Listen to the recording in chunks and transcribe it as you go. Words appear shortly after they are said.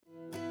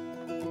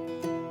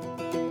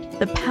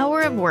The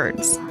power of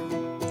words.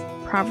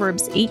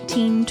 Proverbs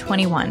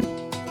 18:21.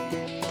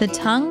 The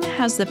tongue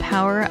has the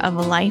power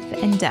of life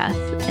and death,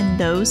 and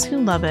those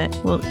who love it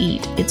will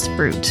eat its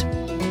fruit.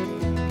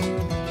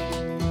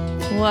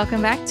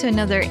 Welcome back to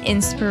another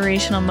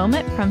inspirational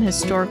moment from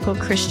historical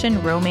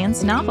Christian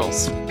romance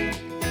novels.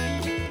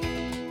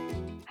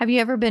 Have you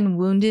ever been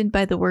wounded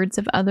by the words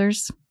of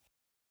others?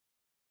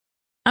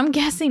 I'm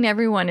guessing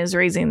everyone is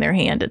raising their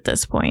hand at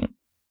this point.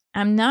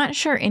 I'm not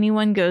sure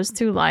anyone goes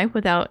through life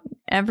without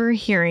ever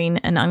hearing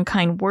an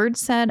unkind word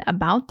said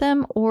about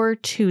them or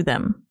to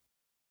them.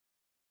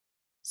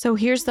 So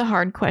here's the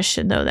hard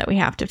question, though, that we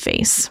have to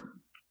face.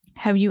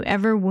 Have you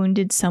ever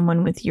wounded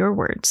someone with your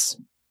words?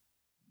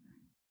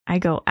 I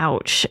go,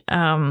 ouch.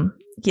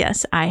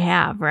 Yes, I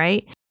have,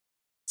 right?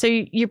 So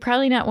you're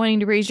probably not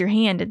wanting to raise your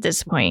hand at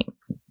this point.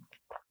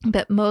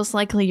 But most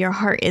likely your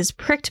heart is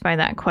pricked by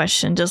that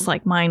question, just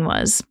like mine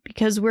was,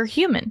 because we're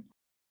human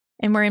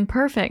and we're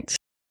imperfect,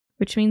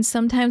 which means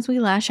sometimes we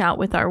lash out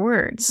with our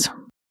words.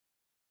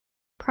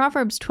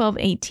 Proverbs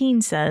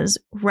 12:18 says,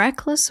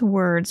 "Reckless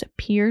words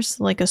pierce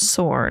like a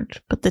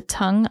sword, but the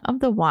tongue of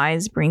the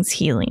wise brings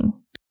healing."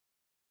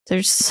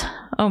 There's,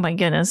 oh my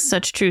goodness,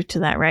 such truth to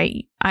that,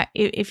 right?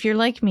 If you're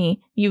like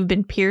me, you've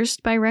been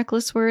pierced by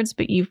reckless words,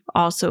 but you've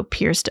also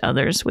pierced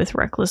others with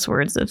reckless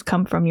words that have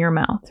come from your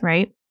mouth,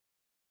 right?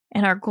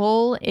 And our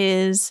goal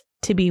is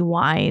to be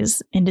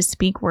wise and to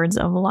speak words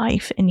of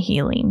life and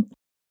healing.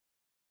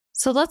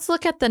 So let's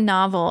look at the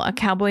novel A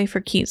Cowboy for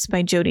Keeps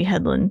by Jody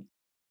Hedlund.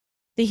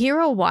 The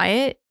hero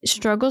Wyatt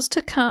struggles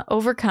to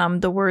overcome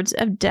the words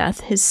of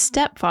death his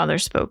stepfather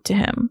spoke to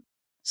him.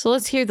 So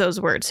let's hear those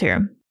words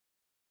here.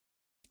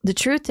 "The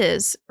truth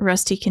is,"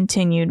 Rusty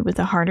continued with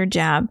a harder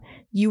jab,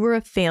 "you were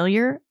a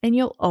failure and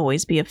you'll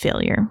always be a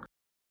failure."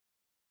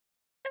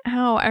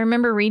 Oh, I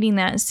remember reading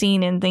that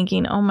scene and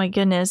thinking, oh my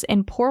goodness.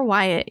 And poor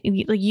Wyatt,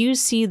 you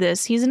see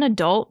this, he's an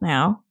adult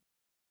now.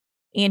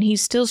 And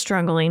he's still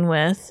struggling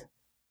with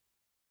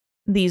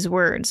these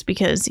words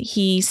because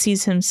he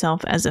sees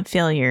himself as a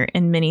failure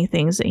in many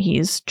things that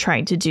he's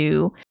tried to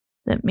do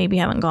that maybe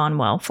haven't gone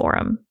well for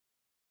him.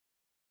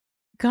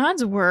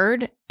 God's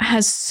word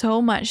has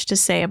so much to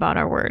say about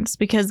our words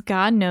because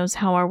God knows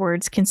how our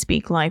words can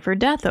speak life or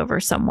death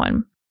over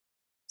someone.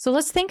 So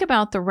let's think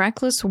about the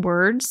reckless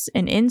words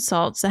and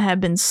insults that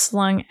have been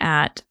slung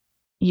at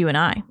you and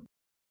I.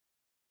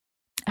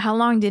 How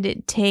long did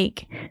it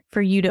take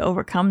for you to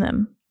overcome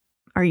them?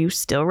 Are you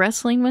still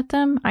wrestling with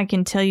them? I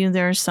can tell you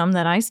there are some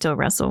that I still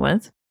wrestle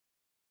with.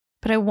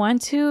 But I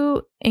want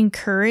to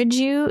encourage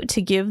you to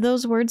give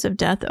those words of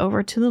death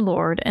over to the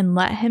Lord and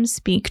let Him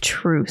speak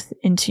truth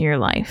into your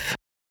life.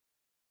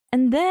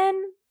 And then,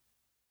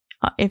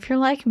 if you're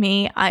like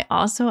me, I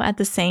also at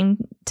the same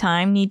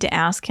time need to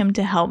ask Him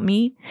to help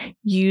me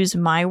use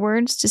my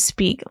words to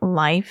speak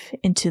life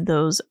into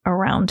those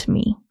around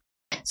me.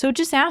 So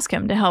just ask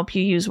Him to help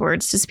you use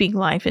words to speak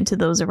life into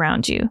those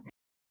around you.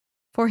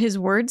 For His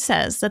word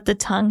says that the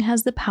tongue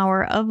has the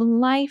power of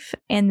life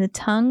and the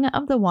tongue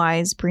of the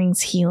wise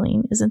brings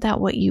healing. Isn't that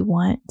what you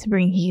want? To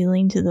bring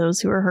healing to those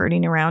who are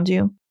hurting around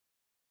you?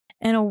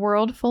 In a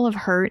world full of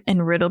hurt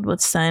and riddled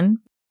with sin,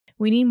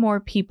 we need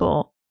more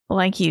people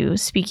like you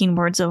speaking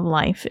words of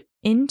life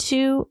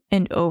into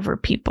and over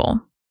people.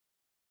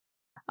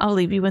 I'll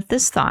leave you with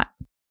this thought.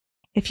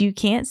 If you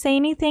can't say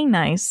anything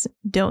nice,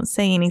 don't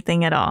say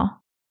anything at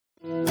all.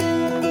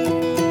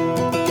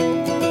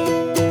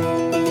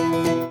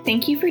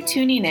 Thank you for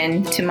tuning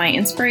in to my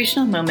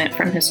inspirational moment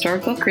from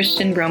historical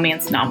Christian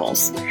romance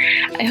novels.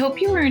 I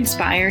hope you were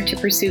inspired to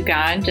pursue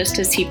God just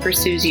as He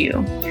pursues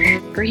you.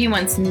 For He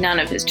wants none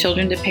of His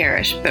children to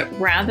perish, but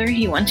rather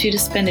He wants you to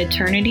spend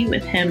eternity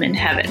with Him in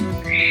heaven.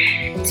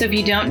 So if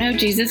you don't know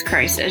Jesus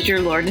Christ as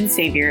your Lord and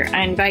Savior,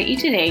 I invite you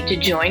today to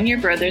join your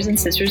brothers and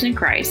sisters in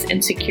Christ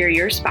and secure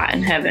your spot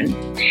in heaven.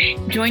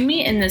 Join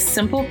me in this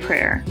simple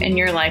prayer, and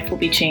your life will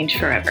be changed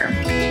forever.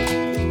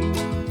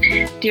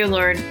 Dear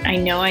Lord, I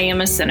know I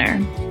am a sinner,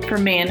 for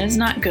man is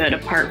not good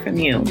apart from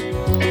you.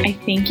 I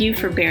thank you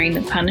for bearing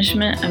the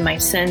punishment of my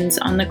sins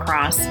on the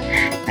cross,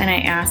 and I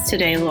ask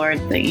today, Lord,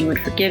 that you would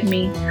forgive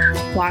me,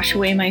 wash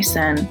away my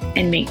sin,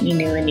 and make me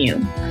new in you.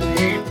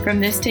 From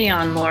this day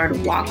on,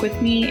 Lord, walk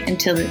with me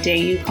until the day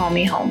you call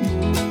me home.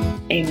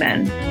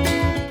 Amen.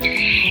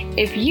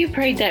 If you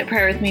prayed that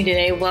prayer with me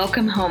today,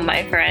 welcome home,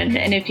 my friend.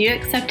 And if you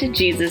accepted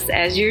Jesus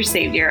as your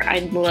Savior,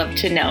 I'd love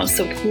to know.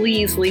 So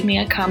please leave me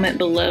a comment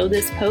below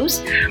this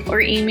post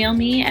or email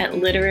me at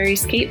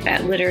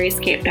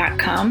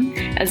literaryscape@literaryscape.com,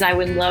 as I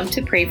would love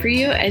to pray for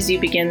you as you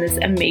begin this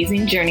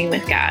amazing journey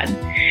with God.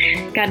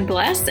 God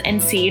bless, and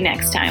see you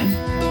next time.